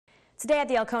Today at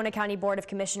the Alcona County Board of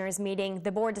Commissioners meeting,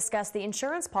 the board discussed the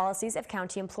insurance policies of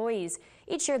county employees.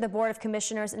 Each year, the Board of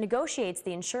Commissioners negotiates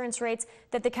the insurance rates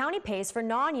that the county pays for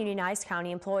non-unionized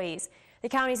county employees. The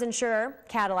county's insurer,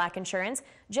 Cadillac Insurance,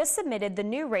 just submitted the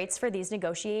new rates for these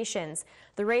negotiations.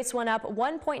 The rates went up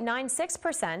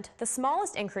 1.96%, the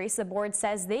smallest increase the board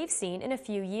says they've seen in a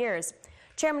few years.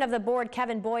 Chairman of the board,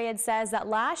 Kevin Boyd, says that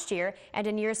last year and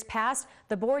in years past,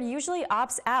 the board usually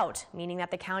opts out, meaning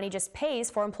that the county just pays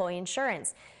for employee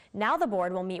insurance. Now the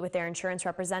board will meet with their insurance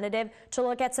representative to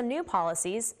look at some new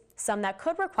policies, some that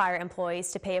could require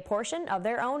employees to pay a portion of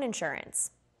their own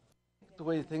insurance. The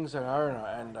way things are,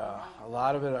 and a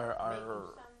lot of it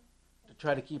are to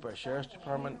try to keep our sheriff's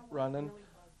department running.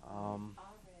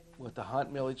 With the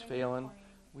hunt millage failing,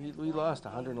 we lost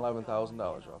 $111,000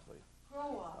 roughly.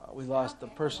 We lost the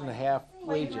person and a half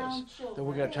wages that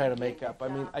we're going to try to make up. I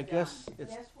mean, I guess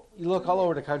it's, you look all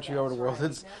over the country, over the world,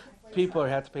 it's people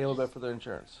have to pay a little bit for their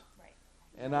insurance.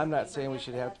 And I'm not saying we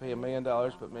should have to pay $1 million,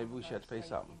 but maybe we should have to pay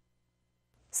something.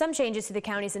 Some changes to the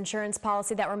county's insurance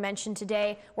policy that were mentioned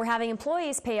today were having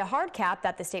employees pay a hard cap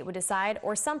that the state would decide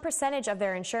or some percentage of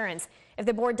their insurance. If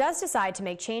the board does decide to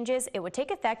make changes, it would take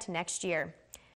effect next year.